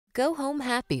Go home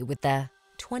happy with the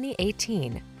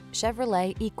 2018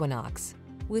 Chevrolet Equinox.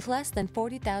 With less than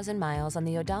 40,000 miles on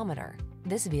the odometer,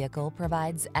 this vehicle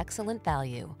provides excellent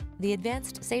value. The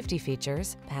advanced safety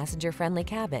features, passenger-friendly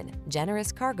cabin,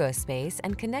 generous cargo space,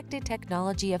 and connected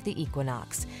technology of the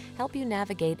Equinox help you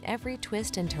navigate every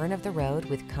twist and turn of the road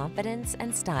with confidence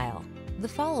and style. The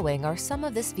following are some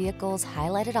of this vehicle's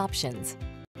highlighted options: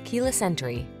 keyless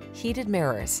entry, heated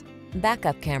mirrors,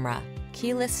 backup camera,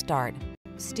 keyless start,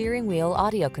 steering wheel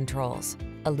audio controls,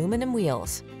 aluminum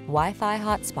wheels, Wi-Fi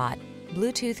hotspot,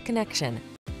 Bluetooth connection,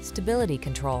 stability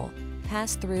control,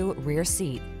 pass-through rear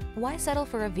seat. Why settle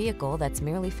for a vehicle that's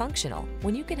merely functional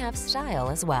when you can have style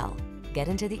as well? Get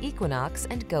into the Equinox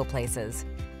and go places.